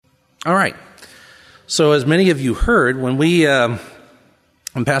All right. So as many of you heard, when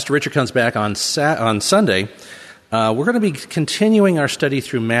Pastor Richard comes back on Sunday, we're going to be continuing our study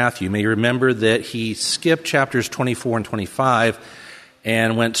through Matthew. You may remember that he skipped chapters 24 and 25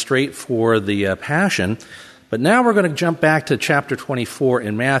 and went straight for the Passion. But now we're going to jump back to chapter 24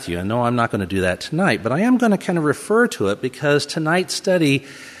 in Matthew. I know I'm not going to do that tonight, but I am going to kind of refer to it because tonight's study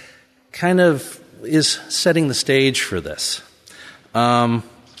kind of is setting the stage for this.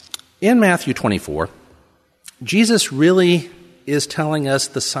 In Matthew 24, Jesus really is telling us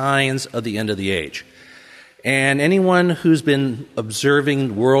the signs of the end of the age. And anyone who's been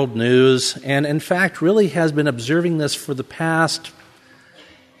observing world news, and in fact really has been observing this for the past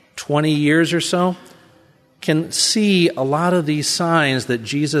 20 years or so, can see a lot of these signs that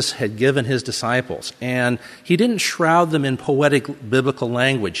Jesus had given his disciples. And he didn't shroud them in poetic biblical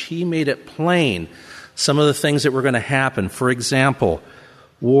language. He made it plain, some of the things that were going to happen. For example,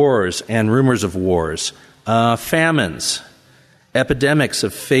 wars and rumors of wars, famines, epidemics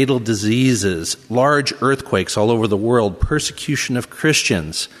of fatal diseases, large earthquakes all over the world, persecution of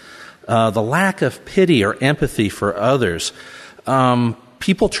Christians, the lack of pity or empathy for others,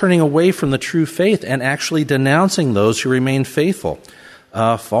 people turning away from the true faith and actually denouncing those who remain faithful,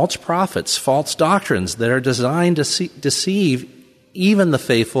 false prophets, false doctrines that are designed to deceive even the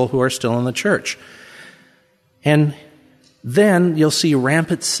faithful who are still in the church. And then you'll see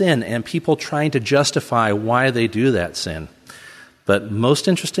rampant sin and people trying to justify why they do that sin. But most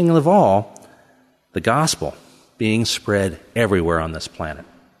interesting of all, the gospel being spread everywhere on this planet.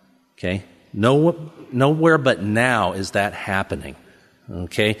 Okay? Nowhere but now is that happening.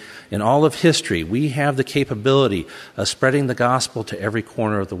 Okay? In all of history, we have the capability of spreading the gospel to every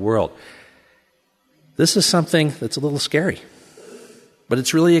corner of the world. This is something that's a little scary. But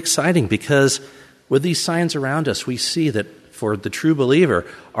it's really exciting because with these signs around us, we see that for the true believer,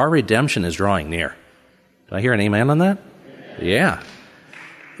 our redemption is drawing near. Do I hear an amen on that? Yeah.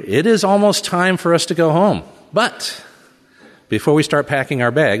 It is almost time for us to go home. But before we start packing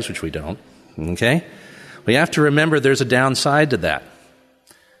our bags, which we don't, okay, we have to remember there's a downside to that.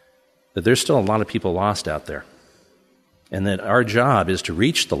 That there's still a lot of people lost out there. And that our job is to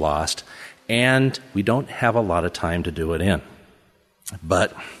reach the lost, and we don't have a lot of time to do it in.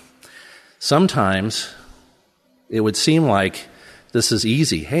 But sometimes it would seem like this is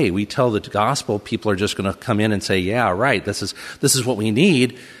easy. Hey, we tell the gospel, people are just going to come in and say, yeah, right, this is what we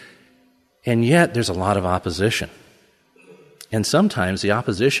need. And yet there's a lot of opposition. And sometimes the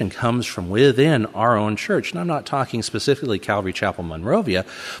opposition comes from within our own church. And I'm not talking specifically Calvary Chapel Monrovia,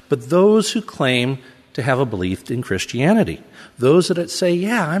 but those who claim to have a belief in Christianity. Those that say,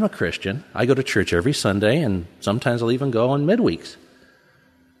 yeah, I'm a Christian. I go to church every Sunday, and sometimes I'll even go on midweeks.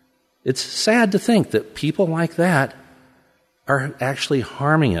 It's sad to think that people like that are actually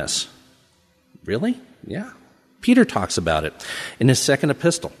harming us. Really? Yeah. Peter talks about it in his second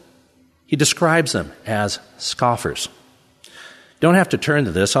epistle. He describes them as scoffers. Don't have to turn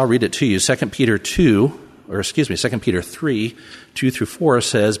to this. I'll read it to you. 2 Peter 3, 2-4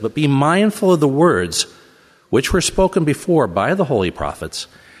 says, "But be mindful of the words which were spoken before by the holy prophets,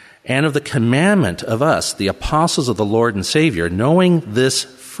 and of the commandment of us, the apostles of the Lord and Savior, knowing this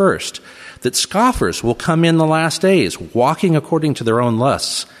first, that scoffers will come in the last days, walking according to their own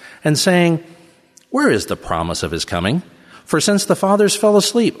lusts, and saying, 'Where is the promise of his coming? For since the fathers fell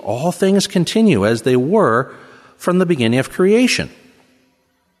asleep, all things continue as they were from the beginning of creation.'"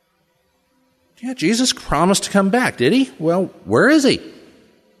 Yeah, Jesus promised to come back, did he? Well, where is he?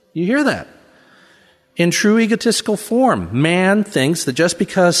 You hear that? In true egotistical form, man thinks that just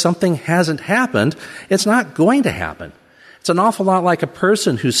because something hasn't happened, it's not going to happen. It's an awful lot like a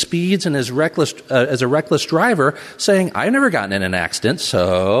person who speeds and is reckless as a reckless driver saying, "I've never gotten in an accident,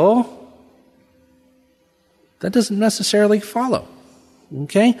 so..." That doesn't necessarily follow.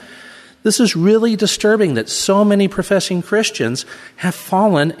 Okay? This is really disturbing that so many professing Christians have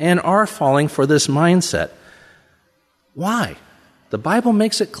fallen and are falling for this mindset. Why? The Bible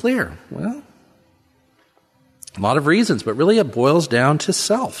makes it clear. Well, a lot of reasons, but really it boils down to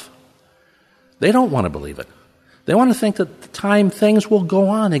self. They don't want to believe it. They want to think that the time things will go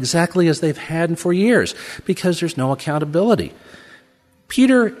on exactly as they've had for years because there's no accountability.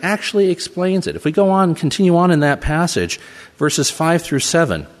 Peter actually explains it. If we go on and continue on in that passage, verses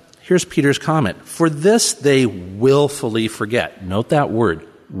 5-7, here's Peter's comment. "For this they willfully forget." Note that word,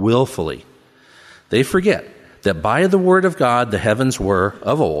 willfully. They forget that by the word of God the heavens were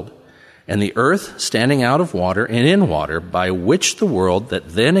of old, and the earth standing out of water and in water, by which the world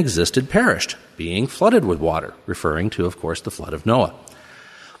that then existed perished, being flooded with water, referring to, of course, the flood of Noah.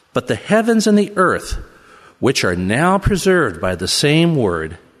 "But the heavens and the earth, which are now preserved by the same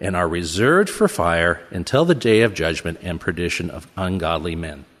word, and are reserved for fire until the day of judgment and perdition of ungodly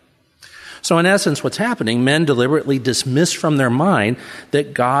men. So in essence, what's happening, men deliberately dismiss from their mind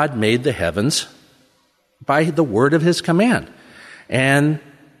that God made the heavens by the word of his command, and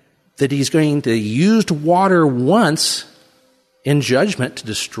that he's going to use water once in judgment to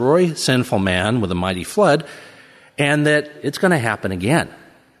destroy sinful man with a mighty flood, and that it's going to happen again,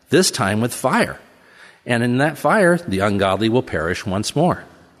 this time with fire. And in that fire, the ungodly will perish once more.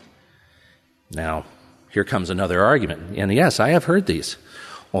 Now, here comes another argument. And yes, I have heard these.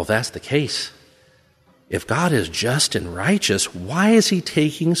 Well, if that's the case, if God is just and righteous, why is he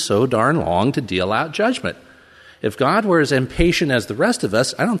taking so darn long to deal out judgment? If God were as impatient as the rest of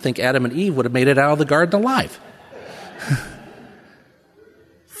us, I don't think Adam and Eve would have made it out of the garden alive.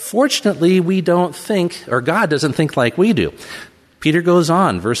 Fortunately, we don't think, or God doesn't think like we do. Peter goes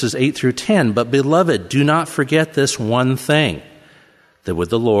on, verses 8 through 10, "But beloved, do not forget this one thing, that with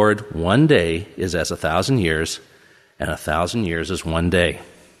the Lord 1 day is as 1,000 years, and 1,000 years is 1 day.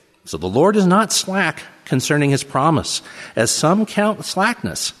 So the Lord is not slack concerning his promise, as some count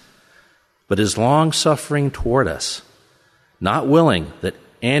slackness, but is long-suffering toward us, not willing that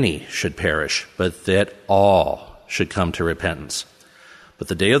any should perish, but that all should come to repentance. But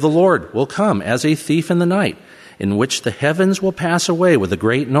the day of the Lord will come as a thief in the night, in which the heavens will pass away with a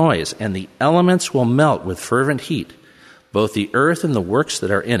great noise, and the elements will melt with fervent heat. Both the earth and the works that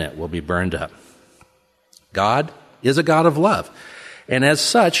are in it will be burned up." God is a God of love, and as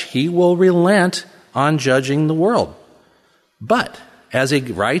such, he will relent on judging the world. But as a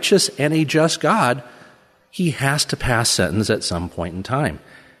righteous and a just God, he has to pass sentence at some point in time.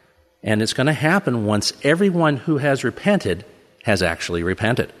 And it's going to happen once everyone who has repented has actually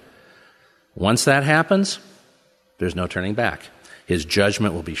repented. Once that happens, there's no turning back. His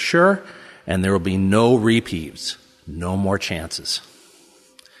judgment will be sure, and there will be no repeats, no more chances.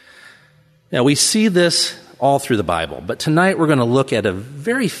 Now, we see this all through the Bible, but tonight we're going to look at a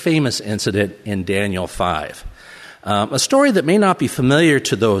very famous incident in Daniel 5. A story that may not be familiar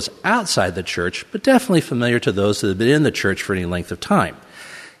to those outside the church, but definitely familiar to those that have been in the church for any length of time.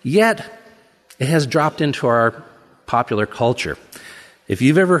 Yet, it has dropped into our popular culture. If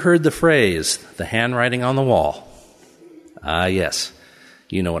you've ever heard the phrase, the handwriting on the wall, yes,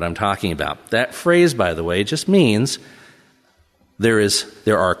 you know what I'm talking about. That phrase, by the way, just means there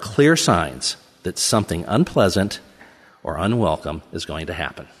are clear signs that something unpleasant or unwelcome is going to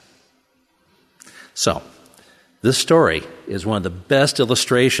happen. So, this story is one of the best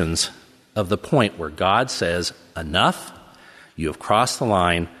illustrations of the point where God says, enough, you have crossed the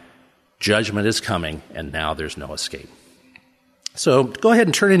line, judgment is coming, and now there's no escape. So go ahead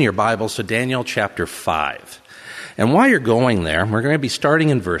and turn in your Bibles to Daniel chapter 5. And while you're going there, we're going to be starting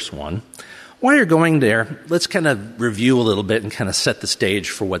in verse 1. While you're going there, let's kind of review a little bit and kind of set the stage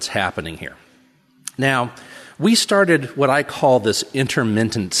for what's happening here. Now, we started what I call this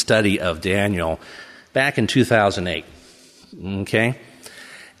intermittent study of Daniel back in 2008. Okay?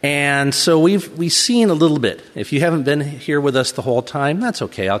 And so we've seen a little bit. If you haven't been here with us the whole time, that's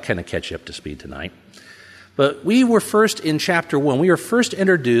okay. I'll kind of catch you up to speed tonight. But we were first in chapter 1. We were first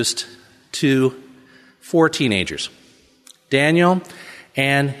introduced to 4 teenagers, Daniel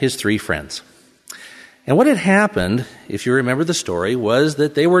and his 3 friends. And what had happened, if you remember the story, was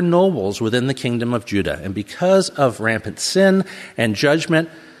that they were nobles within the kingdom of Judah. And because of rampant sin and judgment,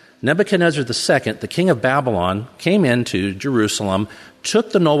 Nebuchadnezzar II, the king of Babylon, came into Jerusalem,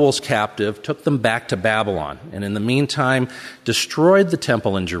 took the nobles captive, took them back to Babylon, and in the meantime destroyed the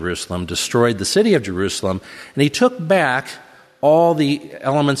temple in Jerusalem, destroyed the city of Jerusalem, and he took back all the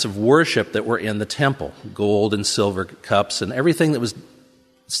elements of worship that were in the temple, gold and silver cups and everything that was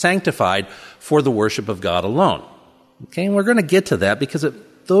sanctified for the worship of God alone. Okay, and we're going to get to that because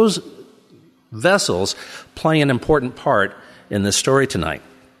those vessels play an important part in this story tonight.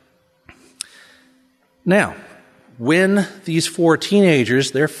 Now, when these 4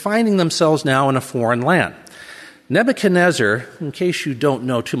 teenagers, they're finding themselves now in a foreign land. Nebuchadnezzar, in case you don't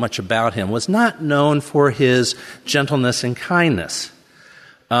know too much about him, was not known for his gentleness and kindness.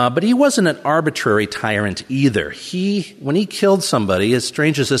 But he wasn't an arbitrary tyrant either. When he killed somebody, as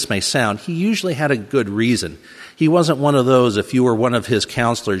strange as this may sound, he usually had a good reason. He wasn't one of those, if you were one of his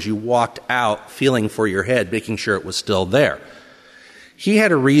counselors, you walked out feeling for your head, making sure it was still there. He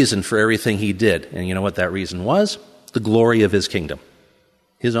had a reason for everything he did. And you know what that reason was? The glory of his kingdom.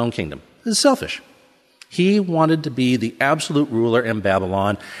 His own kingdom. It's selfish. He wanted to be the absolute ruler in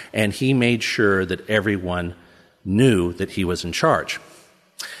Babylon, and he made sure that everyone knew that he was in charge.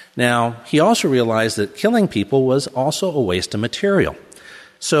 Now, he also realized that killing people was also a waste of material.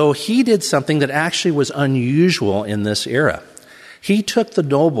 So he did something that actually was unusual in this era. He took the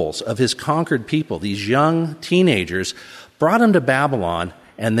nobles of his conquered people, these young teenagers, brought them to Babylon,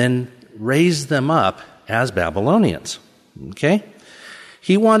 and then raised them up as Babylonians. Okay?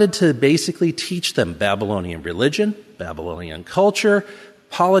 He wanted to basically teach them Babylonian religion, Babylonian culture,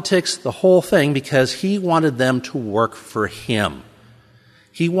 politics, the whole thing, because he wanted them to work for him.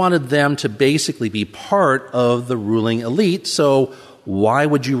 He wanted them to basically be part of the ruling elite, so why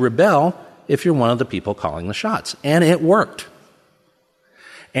would you rebel if you're one of the people calling the shots? And it worked.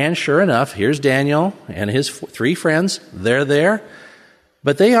 And sure enough, here's Daniel and his 3 friends. They're there.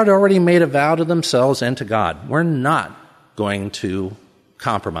 But they had already made a vow to themselves and to God. We're not going to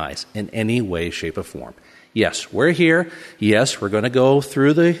compromise in any way, shape, or form. Yes, we're here. Yes, we're going to go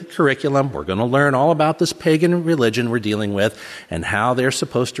through the curriculum. We're going to learn all about this pagan religion we're dealing with and how they're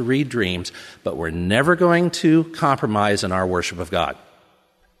supposed to read dreams, but we're never going to compromise in our worship of God.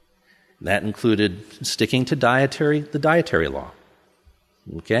 That included sticking to the dietary law.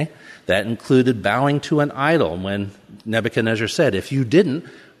 Okay? That included bowing to an idol when Nebuchadnezzar said, if you didn't,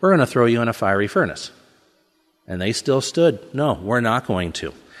 we're going to throw you in a fiery furnace. And they still stood, no, we're not going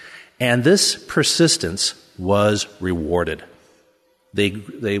to. And this persistence was rewarded.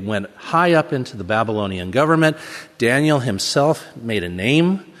 They went high up into the Babylonian government. Daniel himself made a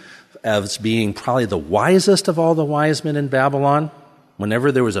name as being probably the wisest of all the wise men in Babylon.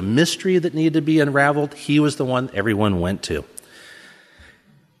 Whenever there was a mystery that needed to be unraveled, he was the one everyone went to.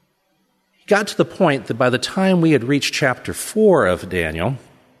 It got to the point that by the time we had reached chapter 4 of Daniel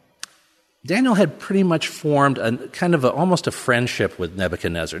had pretty much formed almost a friendship with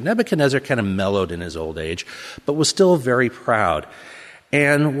Nebuchadnezzar. Nebuchadnezzar kind of mellowed in his old age, but was still very proud.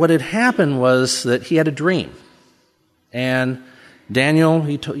 And what had happened was that he had a dream. And Daniel,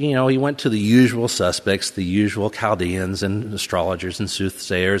 he went to the usual suspects, the usual Chaldeans and astrologers and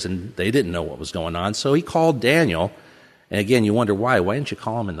soothsayers, and they didn't know what was going on. So he called Daniel. And again, you wonder why. Why didn't you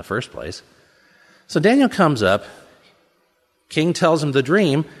call him in the first place? So Daniel comes up. King tells him the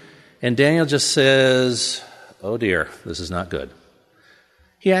dream. And Daniel just says, oh dear, this is not good.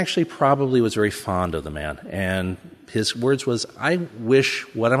 He actually probably was very fond of the man. And his words was, I wish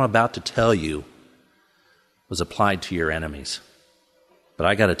what I'm about to tell you was applied to your enemies. But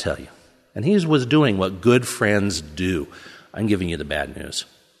I got to tell you. And he was doing what good friends do. I'm giving you the bad news.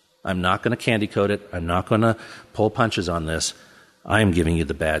 I'm not going to candy coat it. I'm not going to pull punches on this. I'm giving you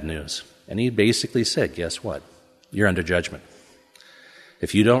the bad news. And he basically said, guess what? You're under judgment.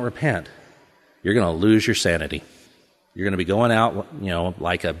 If you don't repent, you're going to lose your sanity. You're going to be going out,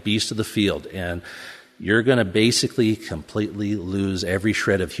 like a beast of the field, and you're going to basically completely lose every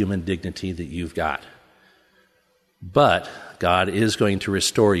shred of human dignity that you've got. But God is going to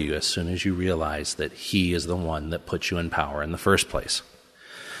restore you as soon as you realize that He is the one that put you in power in the first place.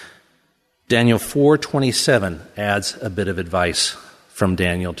 Daniel 4:27 adds a bit of advice from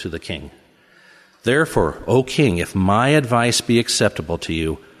Daniel to the king. Therefore, O king, if my advice be acceptable to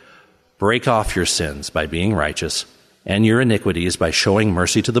you, break off your sins by being righteous, and your iniquities by showing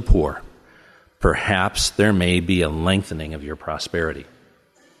mercy to the poor. Perhaps there may be a lengthening of your prosperity.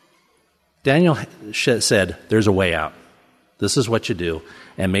 Daniel said, there's a way out. This is what you do,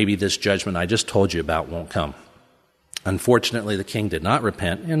 and maybe this judgment I just told you about won't come. Unfortunately, the king did not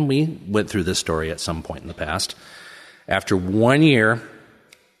repent, and we went through this story at some point in the past. After 1 year,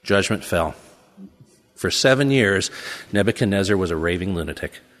 judgment fell. For 7 years, Nebuchadnezzar was a raving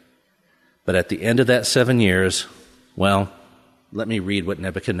lunatic. But at the end of that 7 years, well, let me read what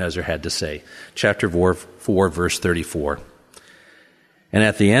Nebuchadnezzar had to say. Chapter 4, verse 34. And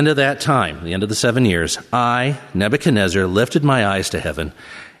at the end of that time, the end of the 7 years, I, Nebuchadnezzar, lifted my eyes to heaven,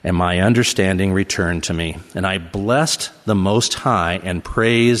 and my understanding returned to me. And I blessed the Most High and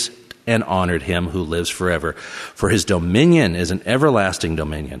praised and honored Him who lives forever. For His dominion is an everlasting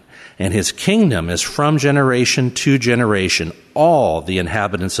dominion, and His kingdom is from generation to generation. All the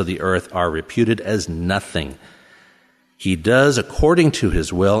inhabitants of the earth are reputed as nothing. He does according to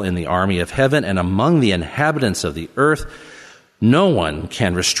His will in the army of heaven, and among the inhabitants of the earth, no one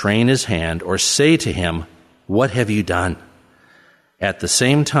can restrain his hand or say to him, what have you done? At the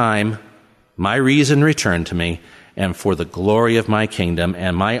same time, my reason returned to me, and for the glory of my kingdom,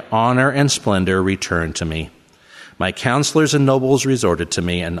 and my honor and splendor returned to me. My counselors and nobles resorted to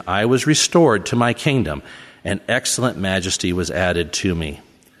me, and I was restored to my kingdom, and excellent majesty was added to me.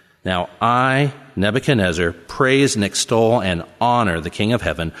 Now I, Nebuchadnezzar, praise and extol and honor the King of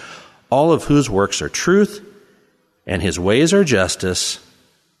heaven, all of whose works are truth, and His ways are justice.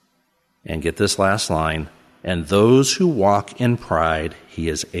 And get this last line, and those who walk in pride He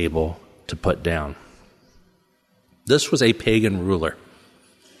is able to put down. This was a pagan ruler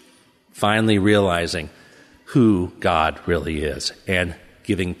finally realizing who God really is and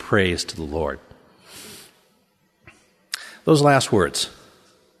giving praise to the Lord. Those last words,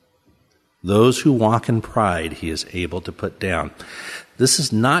 those who walk in pride, he is able to put down. This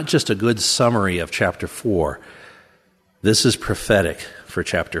is not just a good summary of chapter 4. This is prophetic for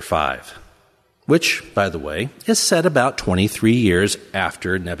chapter 5, which, by the way, is set about 23 years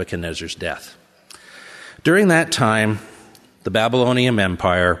after Nebuchadnezzar's death. During that time, the Babylonian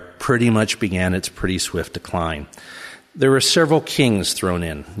Empire pretty much began its pretty swift decline. There were several kings thrown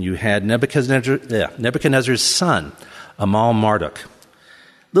in. You had Nebuchadnezzar's son, Amal-Marduk.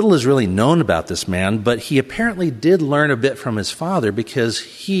 Little is really known about this man, but he apparently did learn a bit from his father because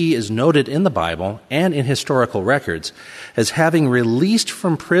he is noted in the Bible and in historical records as having released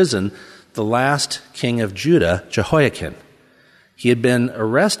from prison the last king of Judah, Jehoiakim. He had been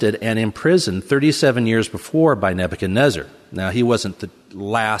arrested and imprisoned 37 years before by Nebuchadnezzar. Now, he wasn't the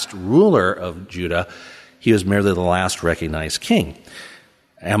last ruler of Judah. He was merely the last recognized king.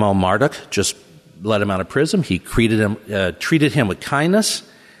 Amal-Marduk just let him out of prison. He treated him with kindness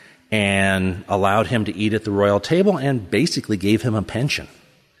and allowed him to eat at the royal table and basically gave him a pension.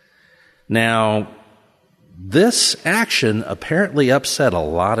 Now, this action apparently upset a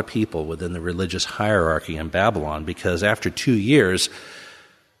lot of people within the religious hierarchy in Babylon because after 2 years,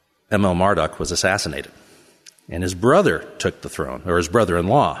 Amal-Marduk was assassinated. And his brother took the throne, or his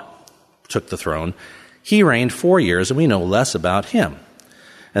brother-in-law took the throne. He reigned 4 years, and we know less about him.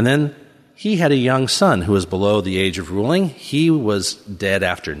 And then he had a young son who was below the age of ruling. He was dead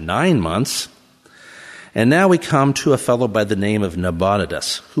after 9 months. And now we come to a fellow by the name of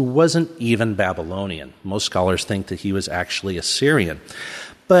Nabonidus, who wasn't even Babylonian. Most scholars think that he was actually Assyrian.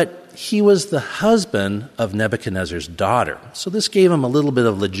 But he was the husband of Nebuchadnezzar's daughter. So this gave him a little bit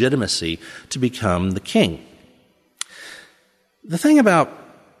of legitimacy to become the king. The thing about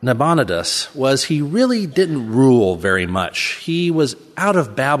Nabonidus was he really didn't rule very much. He was out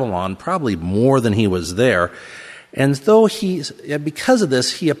of Babylon probably more than he was there. And because of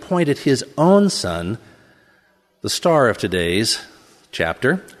this, he appointed his own son, the star of today's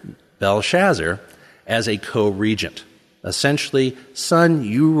chapter, Belshazzar, as a co-regent. Essentially, son,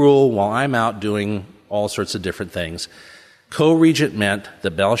 you rule while I'm out doing all sorts of different things. Co-regent meant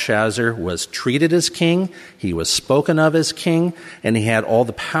that Belshazzar was treated as king, he was spoken of as king, and he had all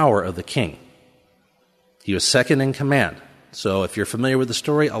the power of the king. He was second in command. So if you're familiar with the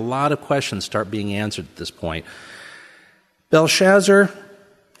story, a lot of questions start being answered at this point. Belshazzar,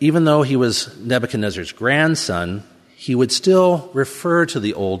 even though he was Nebuchadnezzar's grandson, he would still refer to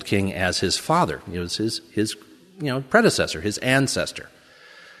the old king as his father. It was his predecessor, his ancestor.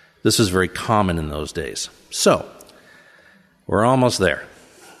 This was very common in those days. So, we're almost there,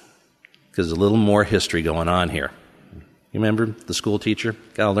 because there's a little more history going on here. You remember the school teacher?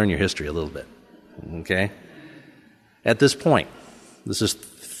 Got to learn your history a little bit, okay? At this point, this is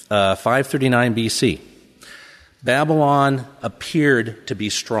 539 BC, Babylon appeared to be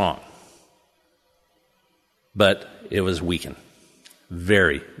strong, but it was weakened,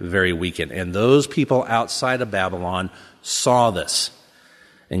 very, very weakened. And those people outside of Babylon saw this,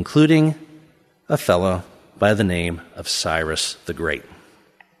 including a fellow by the name of Cyrus the Great,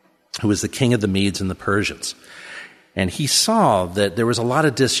 who was the king of the Medes and the Persians. And he saw that there was a lot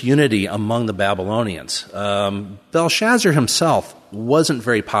of disunity among the Babylonians. Belshazzar himself wasn't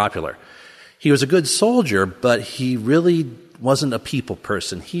very popular. He was a good soldier, but he really wasn't a people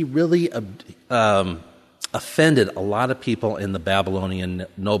person. He really offended a lot of people in the Babylonian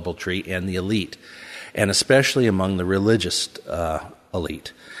noblery and the elite, and especially among the religious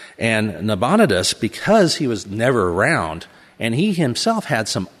elite. And Nabonidus, because he was never around, and he himself had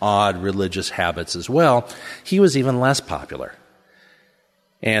some odd religious habits as well, he was even less popular.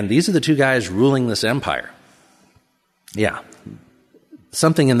 And these are the two guys ruling this empire. Yeah,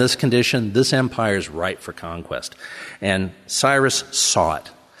 something in this condition, this empire is ripe for conquest. And Cyrus saw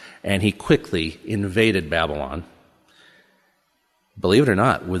it, and he quickly invaded Babylon. Believe it or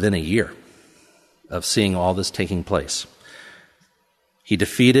not, within a year of seeing all this taking place. He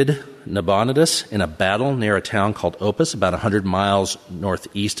defeated Nabonidus in a battle near a town called Opis, about 100 miles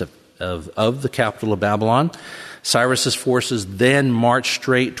northeast of the capital of Babylon. Cyrus's forces then marched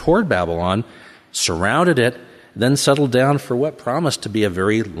straight toward Babylon, surrounded it, then settled down for what promised to be a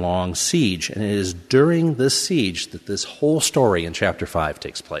very long siege. And it is during this siege that this whole story in chapter 5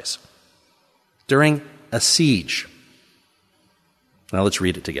 takes place. During a siege. Now let's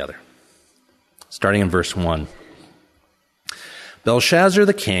read it together. Starting in verse 1. Belshazzar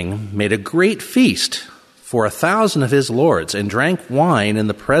the king made a great feast for 1,000 of his lords and drank wine in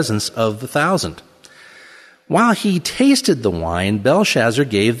the presence of the 1,000. While he tasted the wine, Belshazzar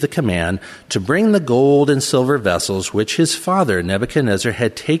gave the command to bring the gold and silver vessels which his father Nebuchadnezzar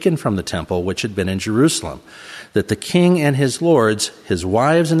had taken from the temple which had been in Jerusalem, that the king and his lords, his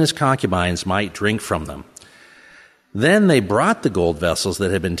wives and his concubines might drink from them. Then they brought the gold vessels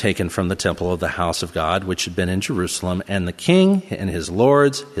that had been taken from the temple of the house of God, which had been in Jerusalem, and the king and his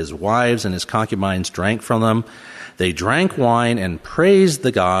lords, his wives and his concubines drank from them. They drank wine and praised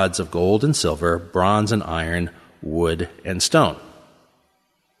the gods of gold and silver, bronze and iron, wood and stone.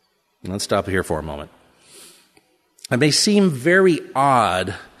 Let's stop here for a moment. It may seem very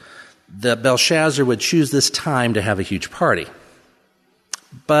odd that Belshazzar would choose this time to have a huge party.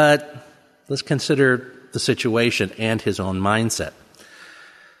 But let's consider the situation and his own mindset.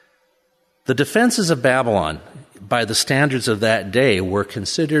 The defenses of Babylon, by the standards of that day, were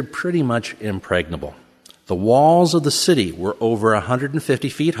considered pretty much impregnable. The walls of the city were over 150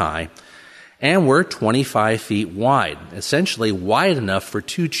 feet high and were 25 feet wide, essentially wide enough for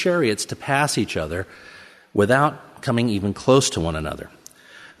two chariots to pass each other without coming even close to one another.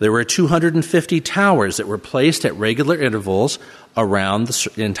 There were 250 towers that were placed at regular intervals around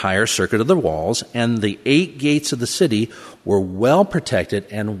the entire circuit of the walls, and the 8 gates of the city were well protected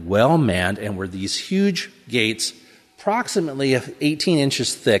and well manned, and were these huge gates approximately 18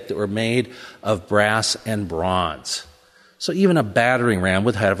 inches thick that were made of brass and bronze. So even a battering ram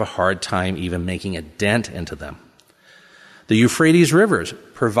would have a hard time even making a dent into them. The Euphrates rivers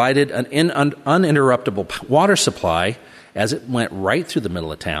provided an uninterruptible water supply as it went right through the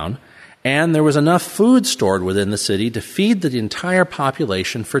middle of town, and there was enough food stored within the city to feed the entire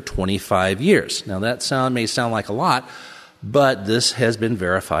population for 25 years. Now that may sound like a lot, but this has been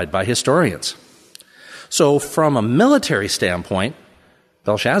verified by historians. So from a military standpoint,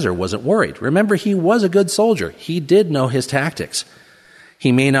 Belshazzar wasn't worried. Remember, he was a good soldier. He did know his tactics.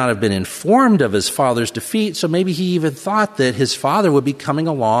 He may not have been informed of his father's defeat, so maybe he even thought that his father would be coming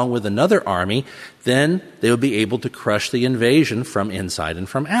along with another army. Then they would be able to crush the invasion from inside and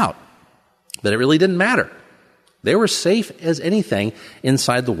from out. But it really didn't matter. They were safe as anything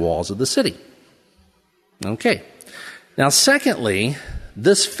inside the walls of the city. Okay. Now, secondly,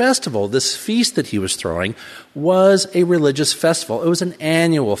 this festival, this feast that he was throwing, was a religious festival. It was an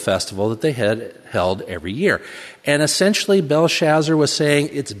annual festival that they had held every year. And essentially, Belshazzar was saying,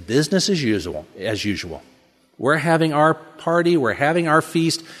 it's business as usual. We're having our party, we're having our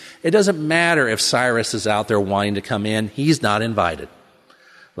feast. It doesn't matter if Cyrus is out there wanting to come in. He's not invited.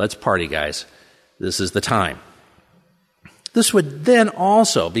 Let's party, guys. This is the time. This would then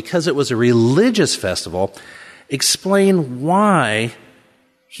also, because it was a religious festival, explain why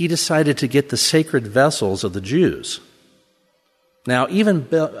he decided to get the sacred vessels of the Jews. Now, even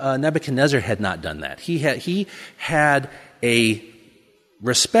Nebuchadnezzar had not done that. He had a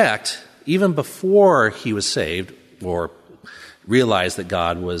respect, even before he was saved or realized that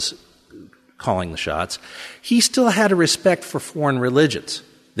God was calling the shots. He still had a respect for foreign religions.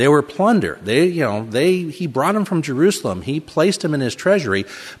 They were plunder. He brought them from Jerusalem. He placed them in his treasury,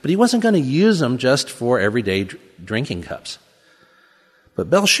 but he wasn't going to use them just for everyday drinking cups. But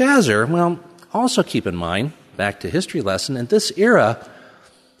Belshazzar, also keep in mind, back to history lesson, in this era,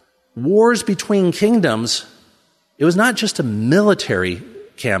 wars between kingdoms, it was not just a military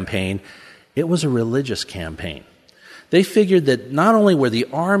campaign, it was a religious campaign. They figured that not only were the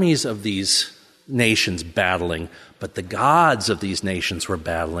armies of these nations battling, but the gods of these nations were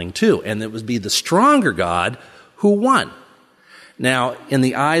battling too. And it would be the stronger God who won. Now, in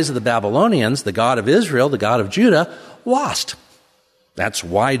the eyes of the Babylonians, the God of Israel, the God of Judah, lost. That's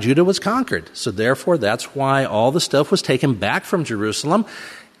why Judah was conquered. So therefore, that's why all the stuff was taken back from Jerusalem.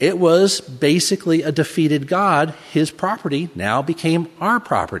 It was basically a defeated God. His property now became our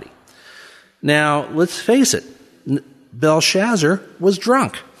property. Now, let's face it, Belshazzar was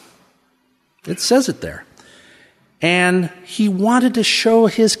drunk. It says it there. And he wanted to show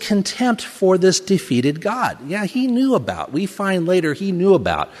his contempt for this defeated God. Yeah, we find later he knew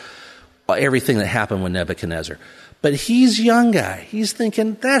about everything that happened with Nebuchadnezzar. But he's a young guy. He's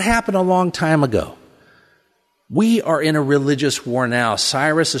thinking, that happened a long time ago. We are in a religious war now.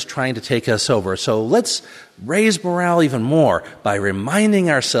 Cyrus is trying to take us over. So let's raise morale even more by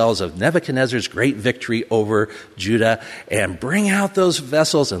reminding ourselves of Nebuchadnezzar's great victory over Judah and bring out those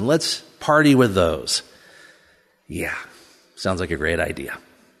vessels and let's party with those. Yeah, sounds like a great idea.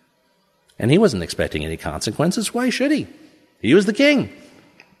 And he wasn't expecting any consequences. Why should he? He was the king.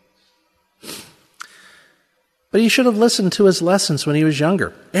 But he should have listened to his lessons when he was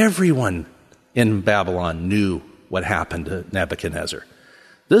younger. Everyone in Babylon knew what happened to Nebuchadnezzar.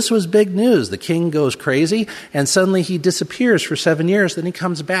 This was big news. The king goes crazy, and suddenly he disappears for 7 years. Then he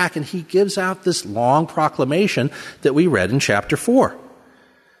comes back, and he gives out this long proclamation that we read in chapter 4.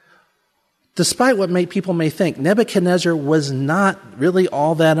 Despite what people may think, Nebuchadnezzar was not really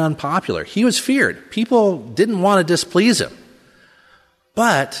all that unpopular. He was feared. People didn't want to displease him.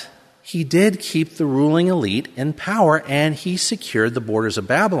 But he did keep the ruling elite in power, and he secured the borders of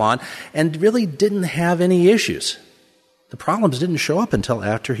Babylon and really didn't have any issues. The problems didn't show up until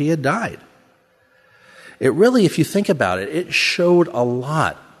after he had died. It really, if you think about it, it showed a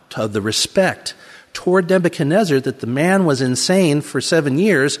lot of the respect toward Nebuchadnezzar that the man was insane for 7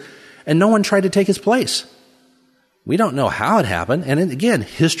 years and no one tried to take his place. We don't know how it happened. And again,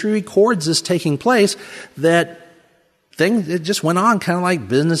 history records this taking place, that it just went on kind of like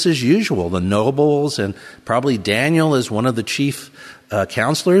business as usual. The nobles, and probably Daniel as one of the chief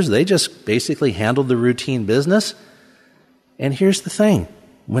counselors, they just basically handled the routine business. And here's the thing.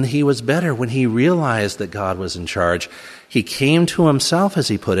 When he was better, when he realized that God was in charge, he came to himself, as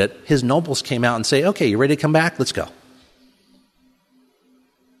he put it. His nobles came out and say, okay, you ready to come back? Let's go.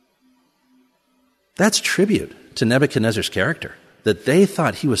 That's tribute to Nebuchadnezzar's character, that they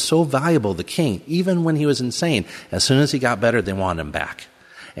thought he was so valuable, the king, even when he was insane. As soon as he got better, they wanted him back.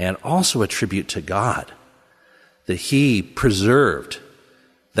 And also a tribute to God, that he preserved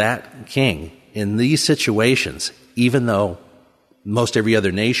that king in these situations, even though most every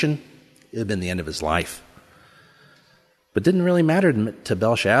other nation, it had been the end of his life. But it didn't really matter to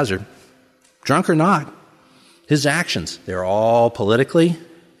Belshazzar, drunk or not. His actions, they're all politically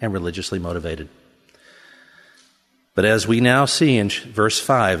and religiously motivated. But as we now see in verse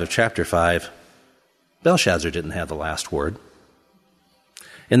 5 of chapter 5, Belshazzar didn't have the last word.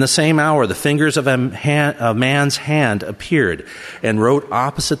 In the same hour, the fingers of a man's hand appeared and wrote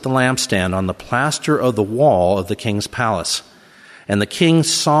opposite the lampstand on the plaster of the wall of the king's palace. And the king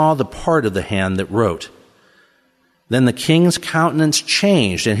saw the part of the hand that wrote. Then the king's countenance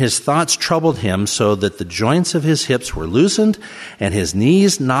changed, and his thoughts troubled him, so that the joints of his hips were loosened, and his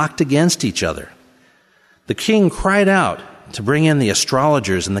knees knocked against each other. The king cried out to bring in the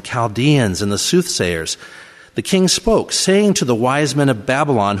astrologers and the Chaldeans and the soothsayers. The king spoke, saying to the wise men of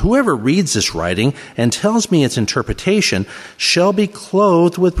Babylon, whoever reads this writing and tells me its interpretation shall be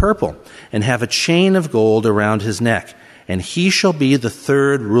clothed with purple and have a chain of gold around his neck, and he shall be the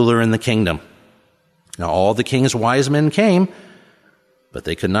third ruler in the kingdom. Now all the king's wise men came, but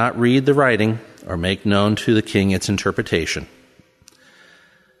they could not read the writing or make known to the king its interpretation.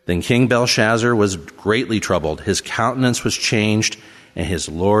 Then King Belshazzar was greatly troubled. His countenance was changed, and his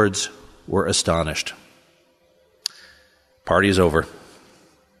lords were astonished. Party's over.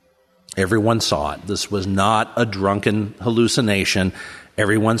 Everyone saw it. This was not a drunken hallucination.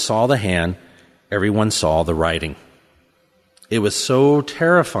 Everyone saw the hand. Everyone saw the writing. It was so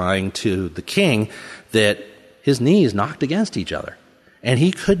terrifying to the king that his knees knocked against each other, and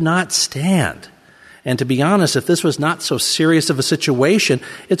he could not stand. And to be honest, if this was not so serious of a situation,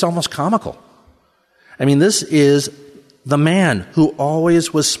 it's almost comical. I mean, this is the man who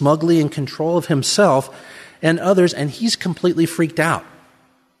always was smugly in control of himself and others, and he's completely freaked out.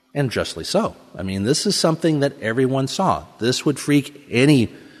 And justly so. I mean, this is something that everyone saw. This would freak any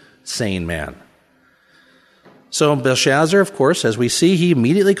sane man. So Belshazzar, of course, as we see, he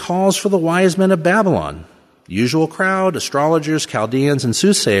immediately calls for the wise men of Babylon, usual crowd, astrologers, Chaldeans, and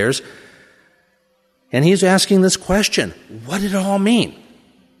soothsayers. And he's asking this question, what did it all mean?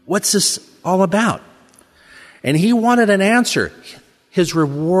 What's this all about? And he wanted an answer. His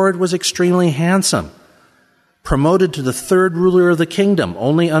reward was extremely handsome. Promoted to the third ruler of the kingdom,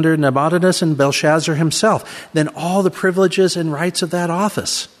 only under Nabonidus and Belshazzar himself, then all the privileges and rights of that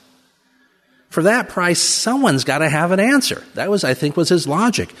office. For that price, someone's got to have an answer. That was, I think, was his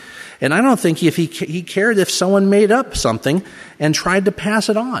logic. And I don't think if he cared if someone made up something and tried to pass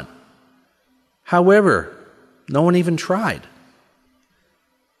it on. However, no one even tried.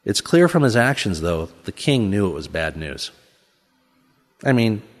 It's clear from his actions, though, the king knew it was bad news. I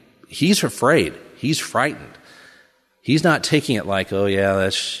mean, he's afraid. He's frightened. He's not taking it like, oh yeah,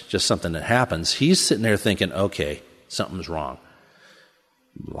 that's just something that happens. He's sitting there thinking, okay, something's wrong.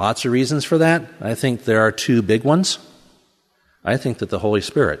 Lots of reasons for that. I think there are two big ones. I think that the Holy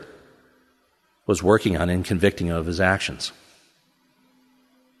Spirit was working on and convicting him of his actions.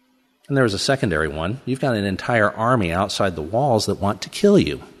 And there was a secondary one. You've got an entire army outside the walls that want to kill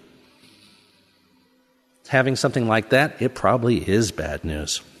you. Having something like that, it probably is bad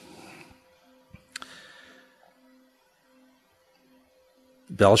news.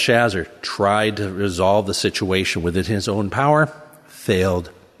 Belshazzar tried to resolve the situation within his own power, failed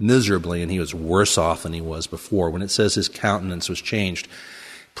miserably, and he was worse off than he was before. When it says his countenance was changed,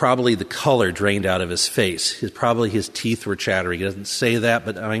 Probably the color drained out of his face. Probably his teeth were chattering. He doesn't say that,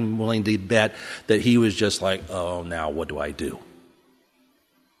 but I'm willing to bet that he was just like, oh, now what do I do?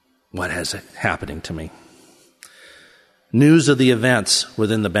 What is happening to me? News of the events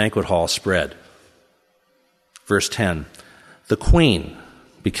within the banquet hall spread. Verse 10, the queen,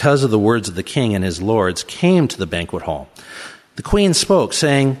 because of the words of the king and his lords, came to the banquet hall. The queen spoke,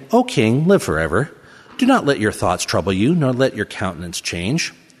 saying, O king, live forever. Do not let your thoughts trouble you, nor let your countenance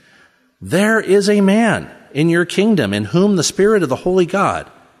change. There is a man in your kingdom in whom the Spirit of the Holy God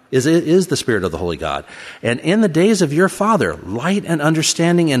is the Spirit of the Holy God. And in the days of your father, light and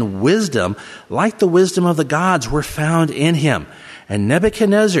understanding and wisdom, like the wisdom of the gods, were found in him. And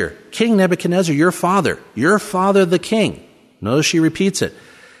Nebuchadnezzar, King Nebuchadnezzar, your father the king, notice she repeats it,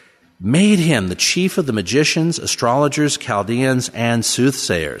 made him the chief of the magicians, astrologers, Chaldeans, and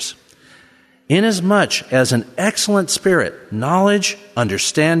soothsayers. Inasmuch as an excellent spirit, knowledge,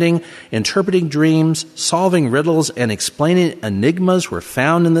 understanding, interpreting dreams, solving riddles, and explaining enigmas were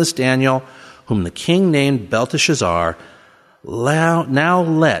found in this Daniel, whom the king named Belteshazzar, now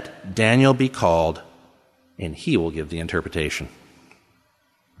let Daniel be called, and he will give the interpretation.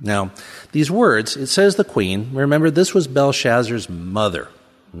 Now, these words, it says the queen. Remember, this was Belshazzar's mother.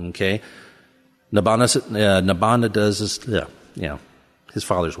 Okay? Nabonidus is, his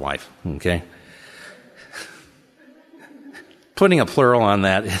father's wife. Okay? Putting a plural on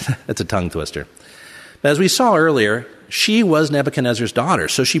that, it's a tongue twister. But as we saw earlier, she was Nebuchadnezzar's daughter,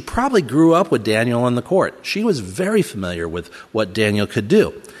 so she probably grew up with Daniel in the court. She was very familiar with what Daniel could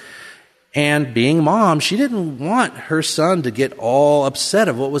do. And being mom, she didn't want her son to get all upset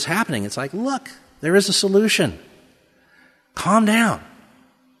of what was happening. It's like, look, there is a solution. Calm down.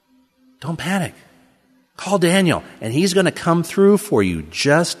 Don't panic. Call Daniel, and he's going to come through for you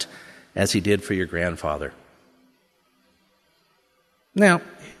just as he did for your grandfather. Now,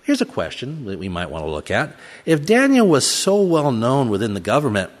 here's a question that we might want to look at. If Daniel was so well known within the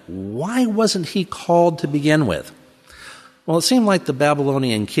government, why wasn't he called to begin with? Well, it seemed like the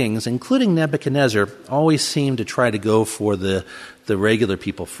Babylonian kings, including Nebuchadnezzar, always seemed to try to go for the regular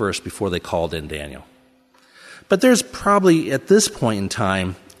people first before they called in Daniel. But there's probably, at this point in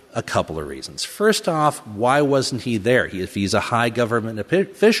time, a couple of reasons. First off, why wasn't he there? If he's a high government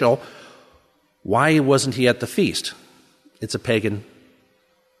official, why wasn't he at the feast? It's a pagan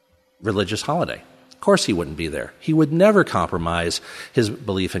religious holiday. Of course he wouldn't be there. He would never compromise his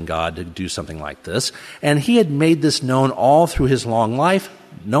belief in God to do something like this. And he had made this known all through his long life.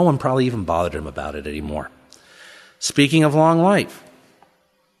 No one probably even bothered him about it anymore. Speaking of long life,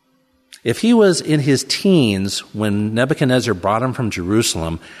 if he was in his teens when Nebuchadnezzar brought him from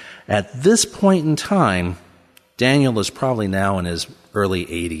Jerusalem, at this point in time, Daniel is probably now in his early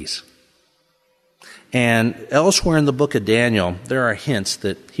 80s. And elsewhere in the book of Daniel, there are hints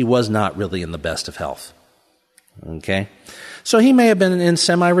that he was not really in the best of health. Okay? So he may have been in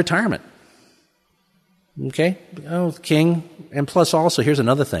semi-retirement. Okay? Oh, the king. And plus also, here's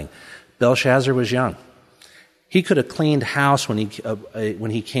another thing. Belshazzar was young. He could have cleaned house when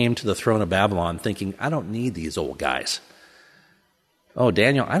he came to the throne of Babylon thinking, I don't need these old guys. Oh,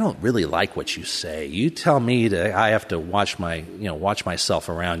 Daniel, I don't really like what you say. You tell me that I have to watch myself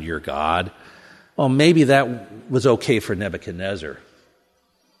around your God. Well, maybe that was okay for Nebuchadnezzar.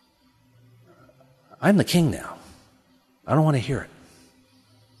 I'm the king now. I don't want to hear it.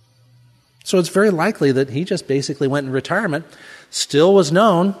 So it's very likely that he just basically went in retirement, still was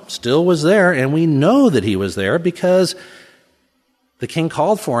known, still was there, and we know that he was there because the king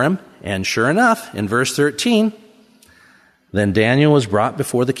called for him, and sure enough, in verse 13, then Daniel was brought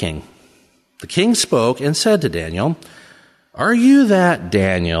before the king. The king spoke and said to Daniel, Are you that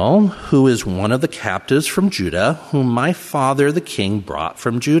Daniel, who is one of the captives from Judah, whom my father the king brought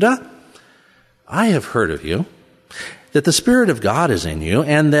from Judah? I have heard of you, that the Spirit of God is in you,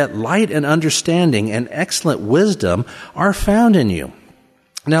 and that light and understanding and excellent wisdom are found in you.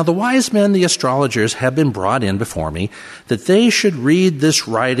 Now the wise men, the astrologers, have been brought in before me, that they should read this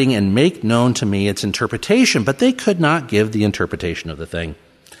writing and make known to me its interpretation, but they could not give the interpretation of the thing.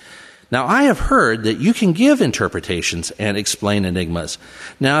 Now, I have heard that you can give interpretations and explain enigmas.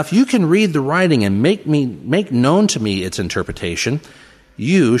 Now, if you can read the writing and make known to me its interpretation,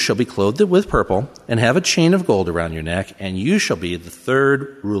 you shall be clothed with purple and have a chain of gold around your neck, and you shall be the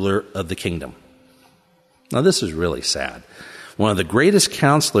third ruler of the kingdom. Now, this is really sad. One of the greatest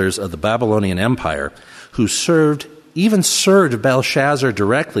counselors of the Babylonian Empire, who served Belshazzar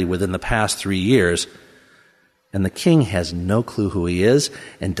directly within the past 3 years, and the king has no clue who he is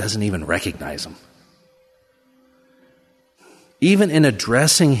and doesn't even recognize him. Even in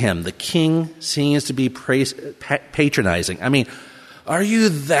addressing him, the king seems to be patronizing. I mean, Are you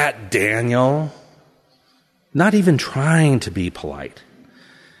that Daniel? Not even trying to be polite.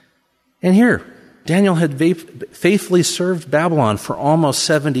 And here, Daniel had faithfully served Babylon for almost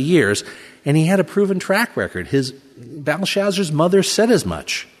 70 years, and he had a proven track record. Belshazzar's mother said as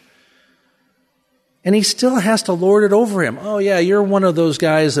much. And he still has to lord it over him. Oh yeah, you're one of those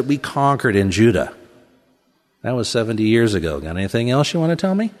guys that we conquered in Judah. That was 70 years ago. Got anything else you want to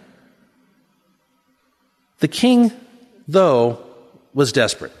tell me? The king, though, was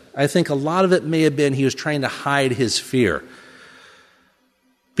desperate. I think a lot of it may have been he was trying to hide his fear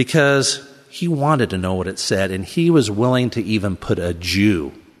because he wanted to know what it said, and he was willing to even put a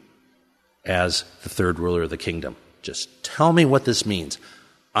Jew as the third ruler of the kingdom. Just tell me what this means.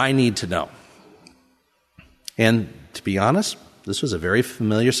 I need to know. And to be honest, this was a very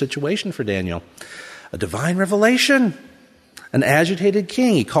familiar situation for Daniel. A divine revelation. An agitated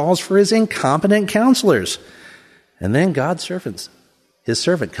king. He calls for his incompetent counselors. And then God's servants, his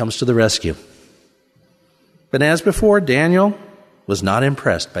servant, comes to the rescue. But as before, Daniel was not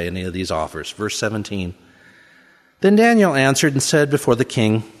impressed by any of these offers. Verse 17. Then Daniel answered and said before the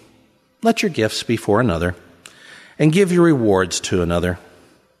king, let your gifts be for another, and give your rewards to another.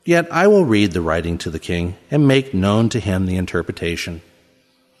 Yet I will read the writing to the king, and make known to him the interpretation.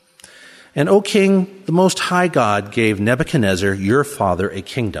 And, O king, the Most High God gave Nebuchadnezzar, your father, a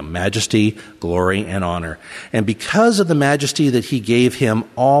kingdom, majesty, glory, and honor. And because of the majesty that he gave him,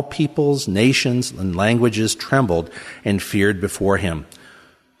 all peoples, nations, and languages trembled and feared before him.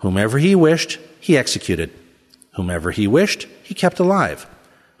 Whomever he wished, he executed. Whomever he wished, he kept alive.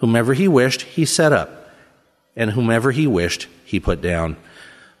 Whomever he wished, he set up. And whomever he wished, he put down.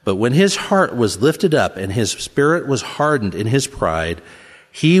 But when his heart was lifted up and his spirit was hardened in his pride,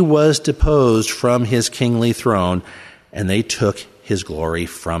 he was deposed from his kingly throne, and they took his glory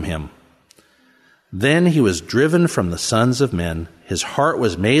from him. Then he was driven from the sons of men. His heart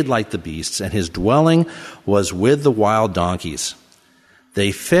was made like the beasts, and his dwelling was with the wild donkeys.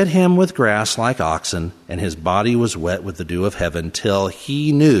 They fed him with grass like oxen, and his body was wet with the dew of heaven, till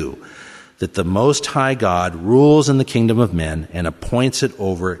he knew that the Most High God rules in the kingdom of men and appoints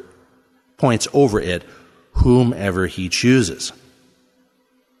over it whomever he chooses.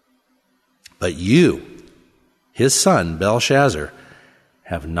 But you, his son Belshazzar,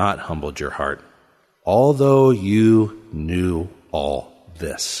 have not humbled your heart, although you knew all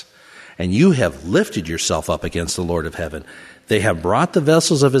this. And you have lifted yourself up against the Lord of heaven. They have brought the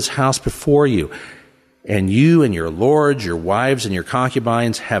vessels of his house before you, and you and your lords, your wives, and your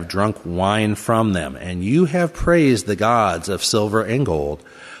concubines have drunk wine from them. And you have praised the gods of silver and gold,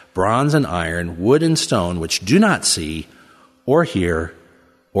 bronze and iron, wood and stone, which do not see, or hear,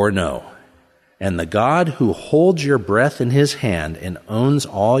 or know. And the God who holds your breath in his hand and owns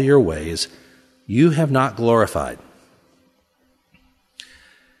all your ways, you have not glorified.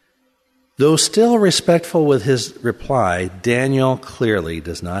 Though still respectful with his reply, Daniel clearly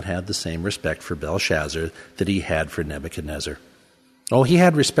does not have the same respect for Belshazzar that he had for Nebuchadnezzar. Oh, he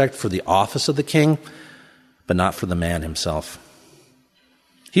had respect for the office of the king, but not for the man himself.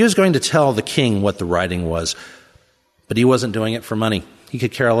 He was going to tell the king what the writing was, but he wasn't doing it for money. He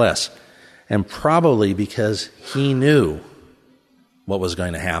could care less. And probably because he knew what was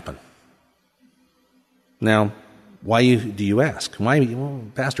going to happen. Now, why do you ask?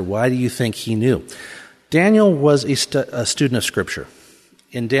 Pastor, why do you think he knew? Daniel was a student of Scripture.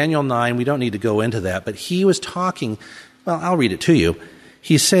 In Daniel 9, we don't need to go into that, but he was talking, well, I'll read it to you.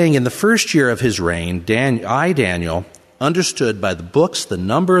 He's saying, in the first year of his reign, Daniel, understood by the books the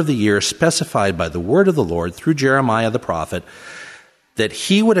number of the years specified by the word of the Lord through Jeremiah the prophet, that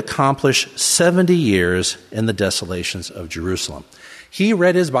he would accomplish 70 years in the desolations of Jerusalem. He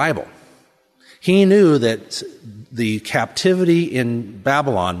read his Bible. He knew that the captivity in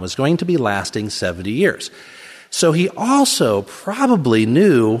Babylon was going to be lasting 70 years. So he also probably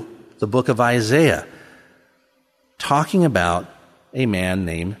knew the book of Isaiah, talking about a man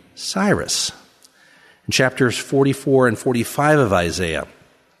named Cyrus. In chapters 44 and 45 of Isaiah,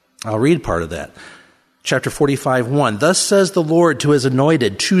 I'll read part of that. Chapter 45:1, thus says the Lord to his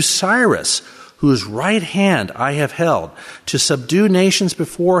anointed, to Cyrus, whose right hand I have held, to subdue nations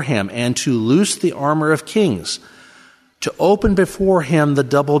before him, and to loose the armor of kings, to open before him the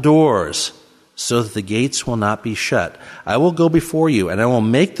double doors, so that the gates will not be shut. I will go before you, and I will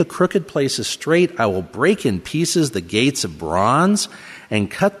make the crooked places straight. I will break in pieces the gates of bronze, and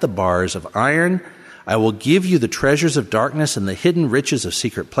cut the bars of iron. I will give you the treasures of darkness and the hidden riches of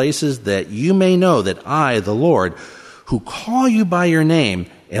secret places, that you may know that I, the Lord, who call you by your name,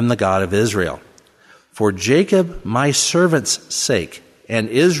 am the God of Israel. For Jacob, my servant's sake, and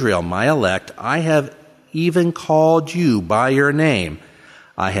Israel, my elect, I have even called you by your name.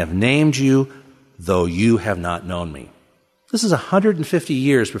 I have named you, though you have not known me. This is 150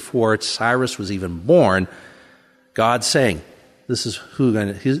 years before Cyrus was even born. God saying, this is who's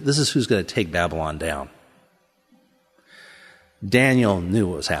going to take Babylon down. Daniel knew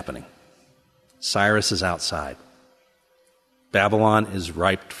what was happening. Cyrus is outside. Babylon is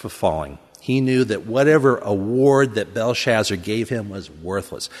ripe for falling. He knew that whatever award that Belshazzar gave him was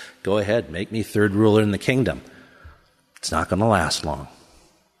worthless. Go ahead, make me third ruler in the kingdom. It's not going to last long.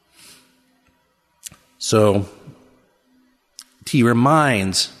 So he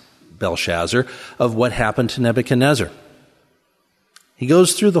reminds Belshazzar of what happened to Nebuchadnezzar. He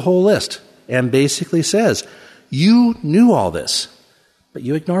goes through the whole list and basically says, you knew all this, but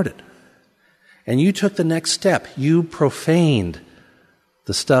you ignored it. And you took the next step. You profaned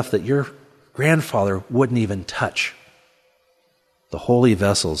the stuff that your grandfather wouldn't even touch. The holy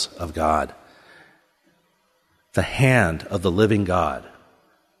vessels of God. The hand of the living God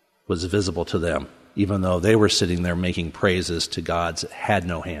was visible to them, even though they were sitting there making praises to gods that had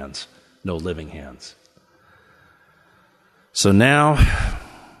no hands, no living hands. So now,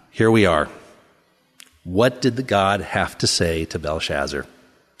 here we are. What did the God have to say to Belshazzar?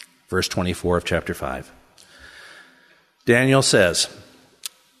 Verse 24 of chapter 5. Daniel says,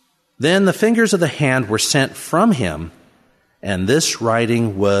 then the fingers of the hand were sent from him, and this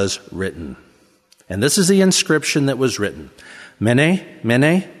writing was written. And this is the inscription that was written. Mene,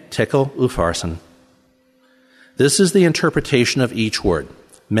 mene, tekel, upharsin. This is the interpretation of each word.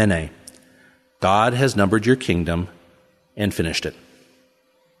 Mene. God has numbered your kingdom and finished it.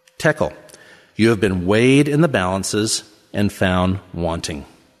 Tekel. You have been weighed in the balances and found wanting.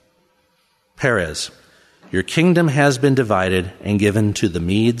 Perez. Your kingdom has been divided and given to the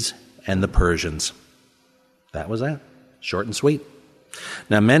Medes and the Persians. That was that. Short and sweet.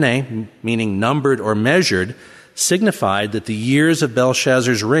 Now, mene, meaning numbered or measured, signified that the years of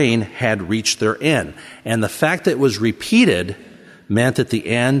Belshazzar's reign had reached their end. And the fact that it was repeated meant that the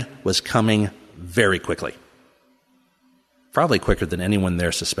end was coming very quickly. Probably quicker than anyone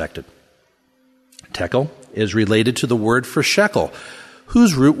there suspected. Tekel is related to the word for shekel,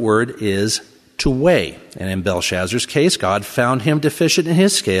 whose root word is to weigh. And in Belshazzar's case, God found him deficient in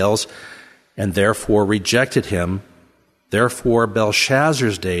his scales and therefore rejected him. Therefore,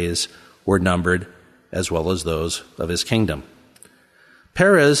 Belshazzar's days were numbered as well as those of his kingdom.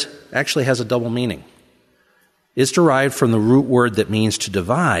 Perez actually has a double meaning. It's derived from the root word that means to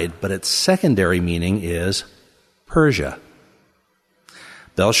divide, but its secondary meaning is Persia.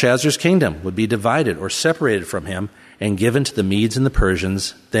 Belshazzar's kingdom would be divided or separated from him and given to the Medes and the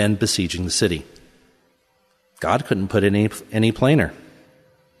Persians, then besieging the city. God couldn't put it any plainer.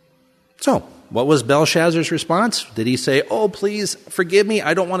 So, what was Belshazzar's response? Did he say, oh, please forgive me,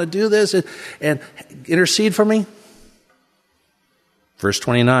 I don't want to do this, and intercede for me? Verse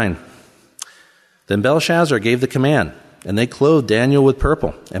 29. Then Belshazzar gave the command, and they clothed Daniel with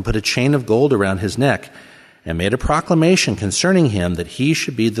purple, and put a chain of gold around his neck, and made a proclamation concerning him that he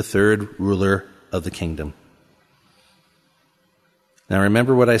should be the third ruler of the kingdom. Now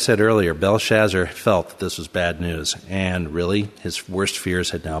remember what I said earlier. Belshazzar felt that this was bad news, and really his worst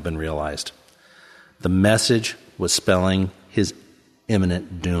fears had now been realized. The message was spelling his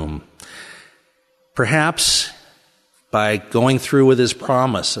imminent doom. Perhaps by going through with his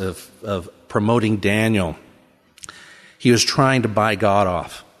promise of promoting Daniel, he was trying to buy God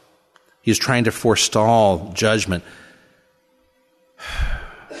off. He was trying to forestall judgment.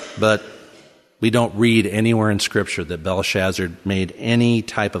 But we don't read anywhere in Scripture that Belshazzar made any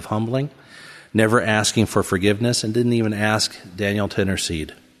type of humbling, never asking for forgiveness, and didn't even ask Daniel to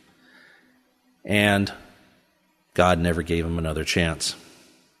intercede. And God never gave him another chance.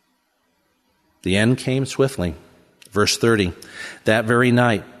 The end came swiftly. Verse 30, that very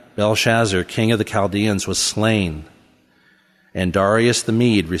night, Belshazzar, king of the Chaldeans, was slain, and Darius the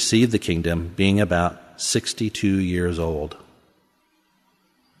Mede received the kingdom, being about 62 years old.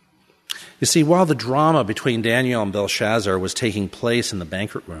 You see, while the drama between Daniel and Belshazzar was taking place in the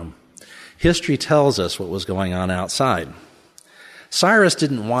banquet room, history tells us what was going on outside. Cyrus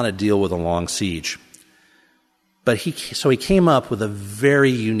didn't want to deal with a long siege, so he came up with a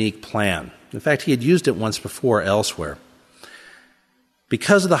very unique plan. In fact, he had used it once before elsewhere.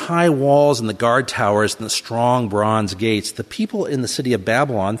 Because of the high walls and the guard towers and the strong bronze gates, the people in the city of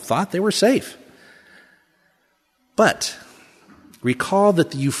Babylon thought they were safe. But recall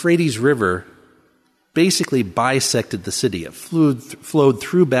that the Euphrates River basically bisected the city. It flowed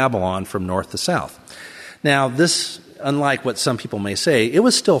through Babylon from north to south. Now, this, unlike what some people may say, it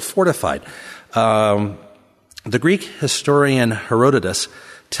was still fortified. The Greek historian Herodotus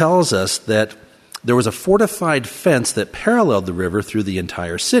tells us that there was a fortified fence that paralleled the river through the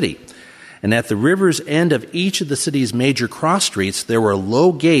entire city. And at the river's end of each of the city's major cross streets, there were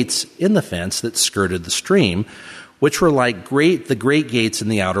low gates in the fence that skirted the stream, which were like the great gates in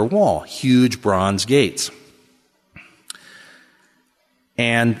the outer wall, huge bronze gates.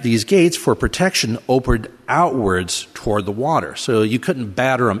 And these gates, for protection, opened outwards toward the water. So you couldn't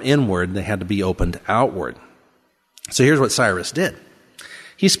batter them inward, they had to be opened outward. So here's what Cyrus did.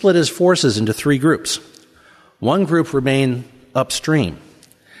 He split his forces into 3 groups. One group remained upstream,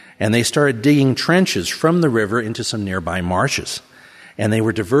 and they started digging trenches from the river into some nearby marshes, and they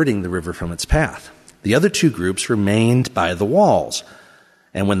were diverting the river from its path. The other 2 groups remained by the walls,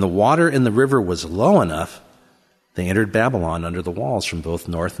 and when the water in the river was low enough, they entered Babylon under the walls from both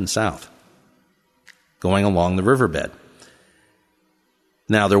north and south, going along the riverbed.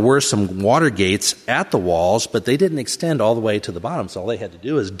 Now, there were some water gates at the walls, but they didn't extend all the way to the bottom, so all they had to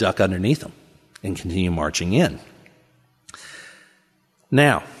do is duck underneath them and continue marching in.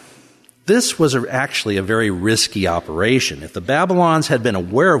 Now, this was actually a very risky operation. If the Babylons had been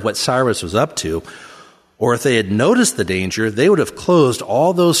aware of what Cyrus was up to, or if they had noticed the danger, they would have closed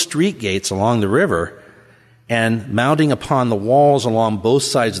all those street gates along the river, and mounting upon the walls along both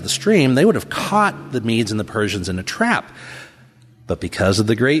sides of the stream, they would have caught the Medes and the Persians in a trap. But because of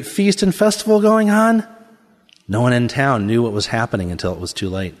the great feast and festival going on, no one in town knew what was happening until it was too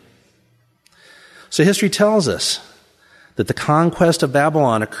late. So history tells us that the conquest of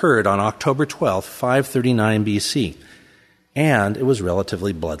Babylon occurred on October 12, 539 BC, and it was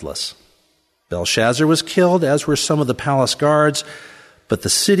relatively bloodless. Belshazzar was killed, as were some of the palace guards, but the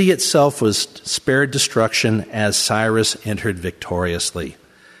city itself was spared destruction as Cyrus entered victoriously.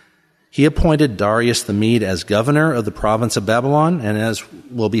 He appointed Darius the Mede as governor of the province of Babylon, and as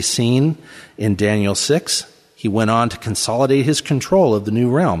will be seen in Daniel 6, he went on to consolidate his control of the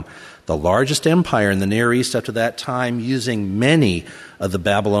new realm, the largest empire in the Near East up to that time, using many of the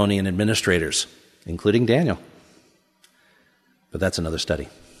Babylonian administrators, including Daniel. But that's another study.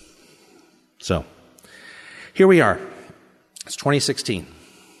 So, here we are. It's 2016.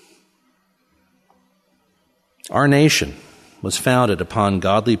 Our nation was founded upon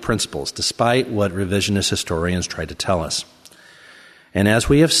godly principles, despite what revisionist historians try to tell us. And as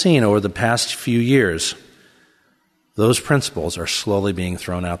we have seen over the past few years, those principles are slowly being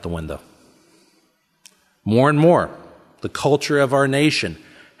thrown out the window. More and more, the culture of our nation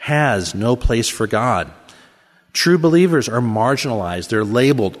has no place for God. True believers are marginalized. They're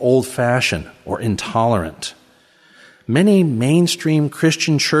labeled old-fashioned or intolerant. Many mainstream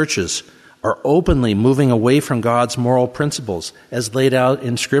Christian churches are openly moving away from God's moral principles as laid out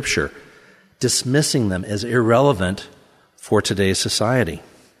in Scripture, dismissing them as irrelevant for today's society.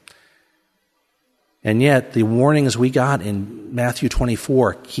 And yet, the warnings we got in Matthew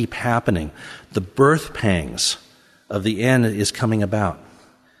 24 keep happening. The birth pangs of the end is coming about.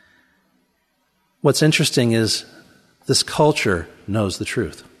 What's interesting is this culture knows the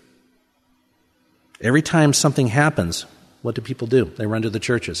truth. Every time something happens, what do people do? They run to the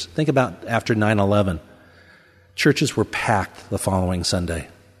churches. Think about after 9/11. Churches were packed the following Sunday.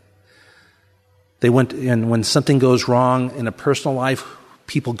 They went, and when something goes wrong in a personal life,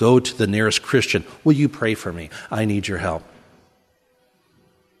 people go to the nearest Christian. Will you pray for me? I need your help.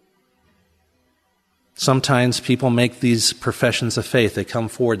 Sometimes people make these professions of faith. They come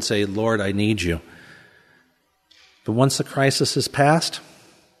forward and say, Lord, I need you. But once the crisis is past,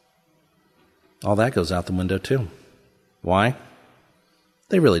 all that goes out the window too. Why?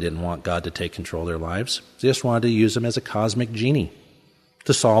 They really didn't want God to take control of their lives. They just wanted to use him as a cosmic genie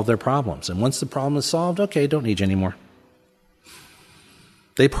to solve their problems. And once the problem is solved, okay, don't need you anymore.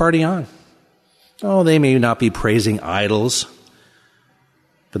 They party on. Oh, they may not be praising idols,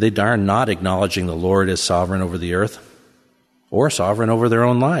 but they darn not acknowledging the Lord as sovereign over the earth or sovereign over their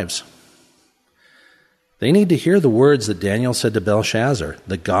own lives. They need to hear the words that Daniel said to Belshazzar,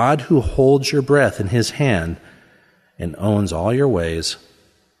 the God who holds your breath in his hand and owns all your ways,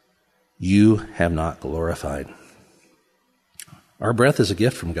 you have not glorified. Our breath is a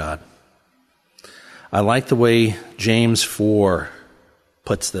gift from God. I like the way James 4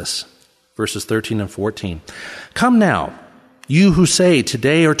 puts this, verses 13 and 14. Come now, you who say,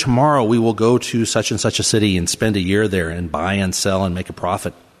 today or tomorrow we will go to such and such a city and spend a year there and buy and sell and make a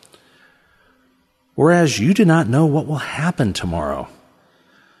profit. Whereas you do not know what will happen tomorrow.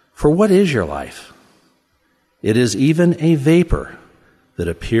 For what is your life? It is even a vapor that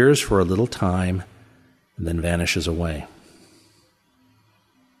appears for a little time and then vanishes away.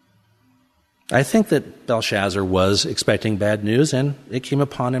 I think that Belshazzar was expecting bad news, and it came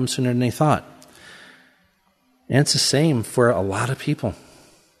upon him sooner than he thought. And it's the same for a lot of people.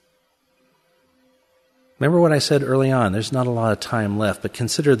 Remember what I said early on, there's not a lot of time left, but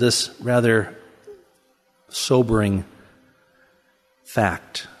consider this rather sobering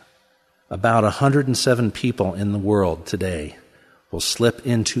fact. About 107 people in the world today will slip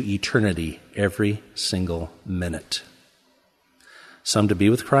into eternity every single minute. Some to be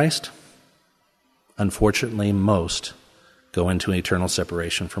with Christ. Unfortunately, most go into eternal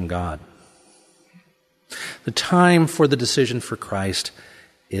separation from God. The time for the decision for Christ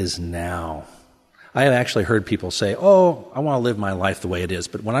is now. I have actually heard people say, oh, I want to live my life the way it is,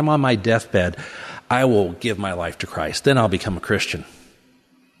 but when I'm on my deathbed, I will give my life to Christ. Then I'll become a Christian.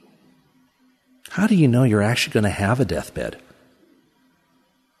 How do you know you're actually going to have a deathbed?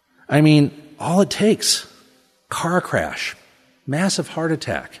 I mean, all it takes, car crash, massive heart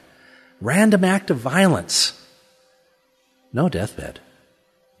attack, random act of violence, no deathbed.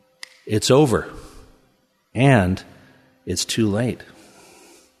 It's over, and it's too late.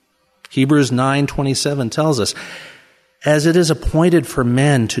 Hebrews 9:27 tells us, as it is appointed for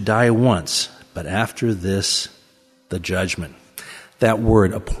men to die once, but after this, the judgment. That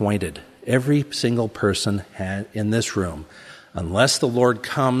word, appointed, every single person in this room, unless the Lord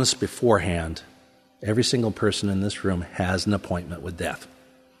comes beforehand, every single person in this room has an appointment with death.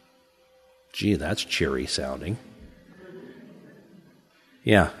 Gee, that's cheery sounding.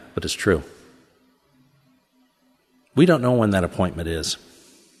 Yeah, but it's true. We don't know when that appointment is.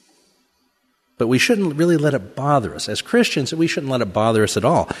 But we shouldn't really let it bother us. As Christians, we shouldn't let it bother us at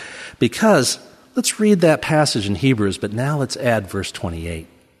all. Because, let's read that passage in Hebrews, but now let's add verse 28.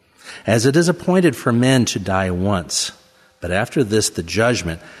 As it is appointed for men to die once, but after this the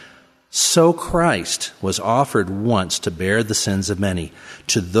judgment, so Christ was offered once to bear the sins of many.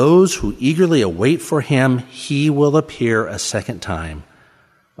 To those who eagerly await for him, he will appear a second time,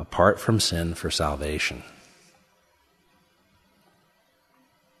 apart from sin for salvation.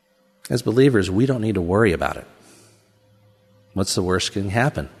 As believers, we don't need to worry about it. What's the worst that can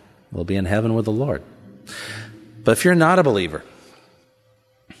happen? We'll be in heaven with the Lord. But if you're not a believer,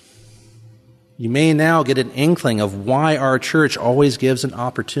 you may now get an inkling of why our church always gives an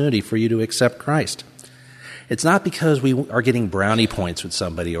opportunity for you to accept Christ. It's not because we are getting brownie points with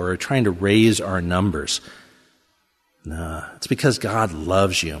somebody or are trying to raise our numbers. No, it's because God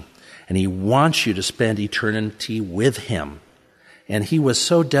loves you and he wants you to spend eternity with him. And he was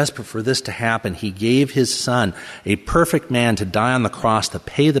so desperate for this to happen, he gave his son, a perfect man, to die on the cross to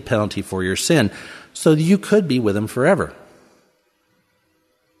pay the penalty for your sin so that you could be with him forever.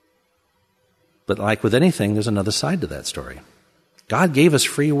 But like with anything, there's another side to that story. God gave us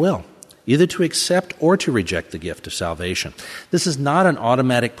free will, either to accept or to reject the gift of salvation. This is not an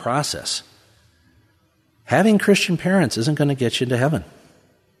automatic process. Having Christian parents isn't going to get you into heaven.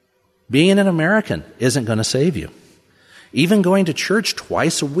 Being an American isn't going to save you. Even going to church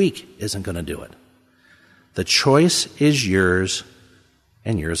twice a week isn't going to do it. The choice is yours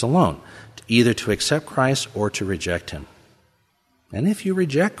and yours alone, either to accept Christ or to reject him. And if you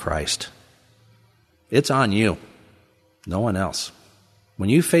reject Christ, it's on you, no one else. When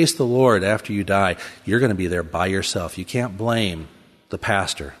you face the Lord after you die, you're going to be there by yourself. You can't blame the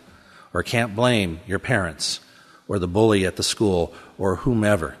pastor or can't blame your parents or the bully at the school or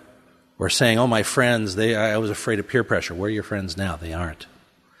whomever. Or saying, oh, my friends, I was afraid of peer pressure. Where are your friends now? They aren't.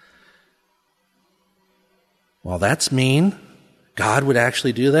 Well, that's mean. God would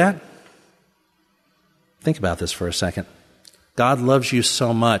actually do that? Think about this for a second. God loves you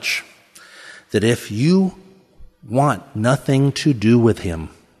so much that if you want nothing to do with him,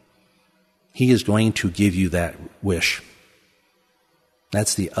 he is going to give you that wish.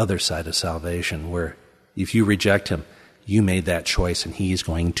 That's the other side of salvation, where if you reject him, you made that choice and he's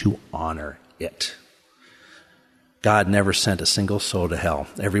going to honor it. God never sent a single soul to hell.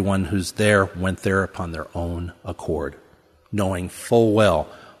 Everyone who's there went there upon their own accord, knowing full well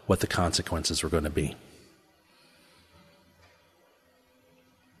what the consequences were going to be.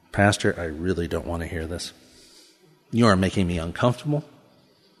 Pastor, I really don't want to hear this. You are making me uncomfortable.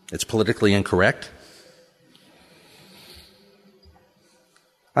 It's politically incorrect.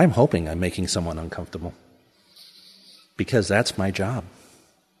 I'm hoping I'm making someone uncomfortable. Because that's my job.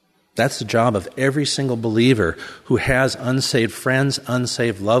 That's the job of every single believer who has unsaved friends,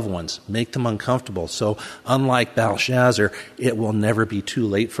 unsaved loved ones. Make them uncomfortable. So unlike Belshazzar, it will never be too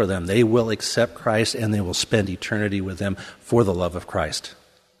late for them. They will accept Christ and they will spend eternity with him for the love of Christ.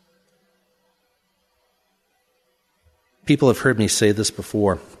 People have heard me say this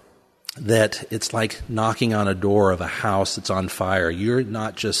before, that it's like knocking on a door of a house that's on fire. You're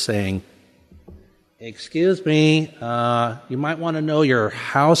not just saying, excuse me, you might want to know your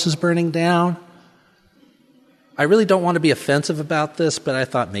house is burning down. I really don't want to be offensive about this, but I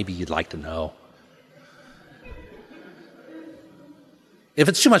thought maybe you'd like to know. If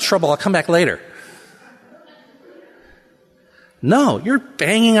it's too much trouble, I'll come back later. No, you're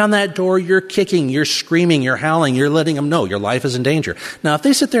banging on that door, you're kicking, you're screaming, you're howling, you're letting them know your life is in danger. Now, if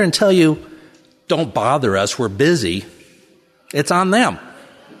they sit there and tell you, don't bother us, we're busy, it's on them.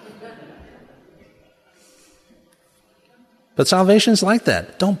 But salvation's like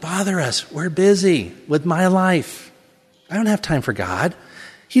that. Don't bother us, we're busy with my life. I don't have time for God.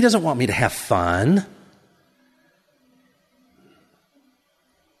 He doesn't want me to have fun.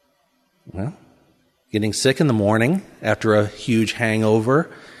 Well, getting sick in the morning after a huge hangover,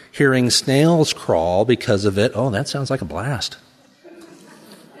 hearing snails crawl because of it, oh, that sounds like a blast.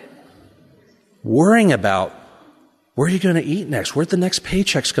 Worrying about where are you going to eat next? Where's the next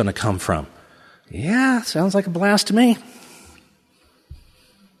paycheck's going to come from? Yeah, sounds like a blast to me.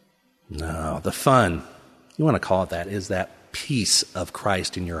 No, the fun, you want to call it that, is that peace of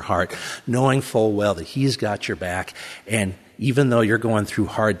Christ in your heart, knowing full well that He's got your back, and even though you're going through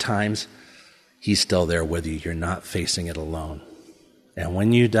hard times, He's still there with you. You're not facing it alone. And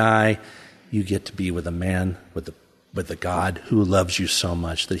when you die, you get to be with a man, with the God who loves you so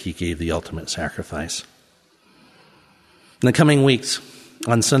much that He gave the ultimate sacrifice. In the coming weeks,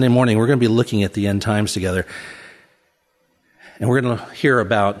 on Sunday morning, we're going to be looking at the end times together. And we're going to hear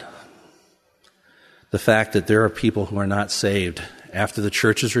about the fact that there are people who are not saved. After the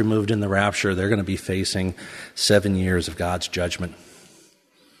church is removed in the rapture, they're going to be facing 7 years of God's judgment.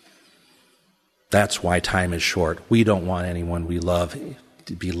 That's why time is short. We don't want anyone we love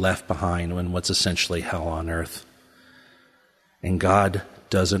to be left behind in what's essentially hell on earth. And God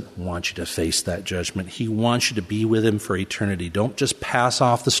doesn't want you to face that judgment. He wants you to be with Him for eternity. Don't just pass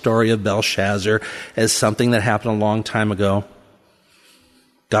off the story of Belshazzar as something that happened a long time ago.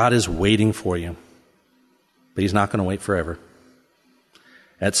 God is waiting for you, but He's not going to wait forever.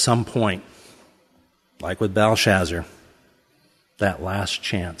 At some point, like with Belshazzar, that last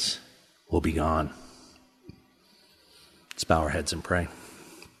chance will be gone. Let's bow our heads and pray.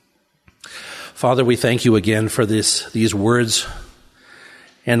 Father, we thank You again for these words,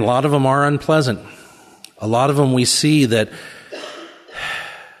 and a lot of them are unpleasant. A lot of them we see that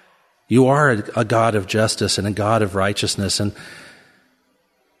You are a God of justice and a God of righteousness, and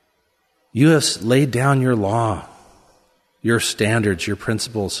You have laid down Your law, Your standards, Your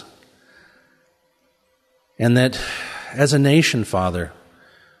principles, and that as a nation, Father,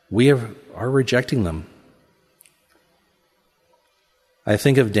 we are rejecting them. I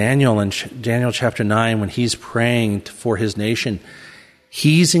think of Daniel in Daniel chapter 9 when he's praying for his nation.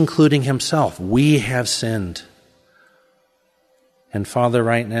 He's including himself. We have sinned. And Father,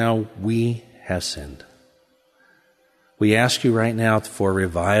 right now, we have sinned. We ask You right now for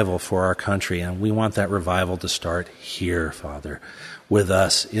revival for our country, and we want that revival to start here, Father, with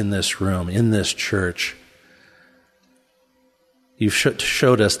us in this room, in this church. You've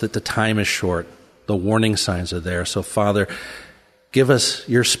showed us that the time is short. The warning signs are there. So, Father, give us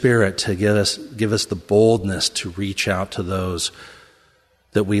Your Spirit to give us the boldness to reach out to those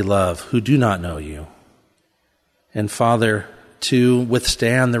that we love who do not know You. And, Father, to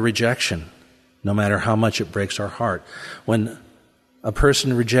withstand the rejection, no matter how much it breaks our heart. When a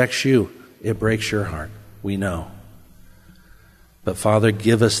person rejects You, it breaks Your heart. We know. But, Father,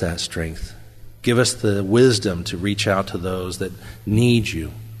 give us that strength. Give us the wisdom to reach out to those that need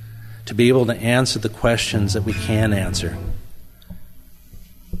You, to be able to answer the questions that we can answer.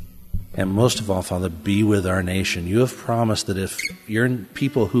 And most of all, Father, be with our nation. You have promised that if Your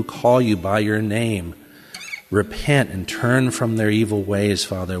people who call You by Your name repent and turn from their evil ways,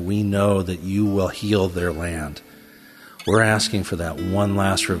 Father, we know that You will heal their land. We're asking for that one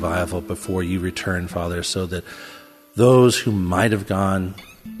last revival before You return, Father, so that those who might have gone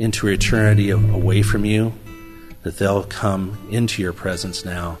into eternity away from You, that they'll come into Your presence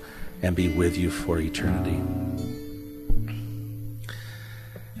now and be with You for eternity.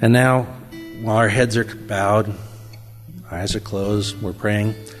 And now, while our heads are bowed, eyes are closed, we're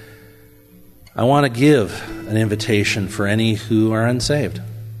praying, I want to give an invitation for any who are unsaved,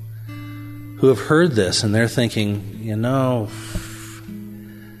 who have heard this and they're thinking,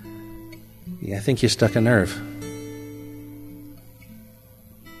 I think you stuck a nerve.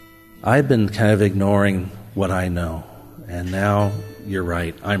 I've been kind of ignoring what I know, and now You're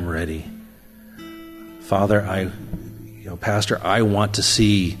right, I'm ready. Father, Pastor, I want to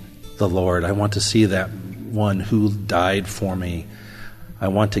see the Lord. I want to see that one who died for me. I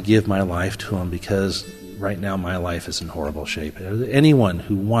want to give my life to Him because right now my life is in horrible shape. Anyone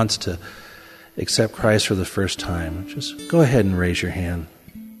who wants to accept Christ for the first time, just go ahead and raise your hand.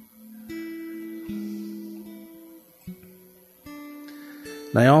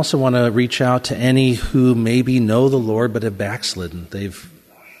 And I also want to reach out to any who maybe know the Lord but have backslidden. They've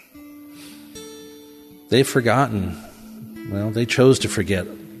forgotten. Well, they chose to forget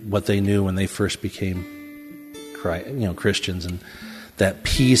what they knew when they first became Christians, and that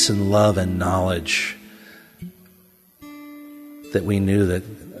peace and love and knowledge that we knew that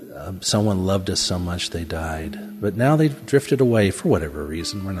someone loved us so much they died. But now they've drifted away for whatever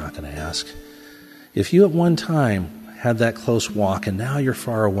reason. We're not going to ask. If you at one time had that close walk and now you're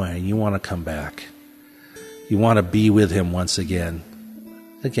far away and you want to come back, you want to be with him once again,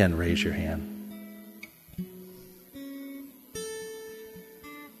 raise your hand.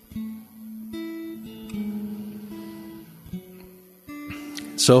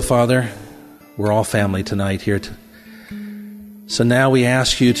 So, Father, we're all family tonight here. So now we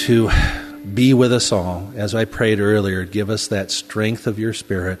ask you to be with us all. As I prayed earlier, give us that strength of your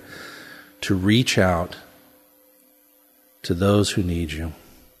Spirit to reach out to those who need you.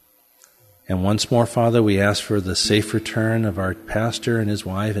 And once more, Father, we ask for the safe return of our pastor and his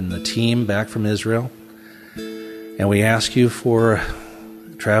wife and the team back from Israel. And we ask you for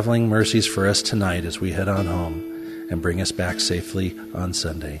traveling mercies for us tonight as we head on home and bring us back safely on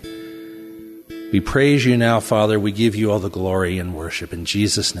Sunday. We praise you now, Father. We give you all the glory and worship. In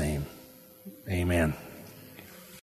Jesus' name, amen.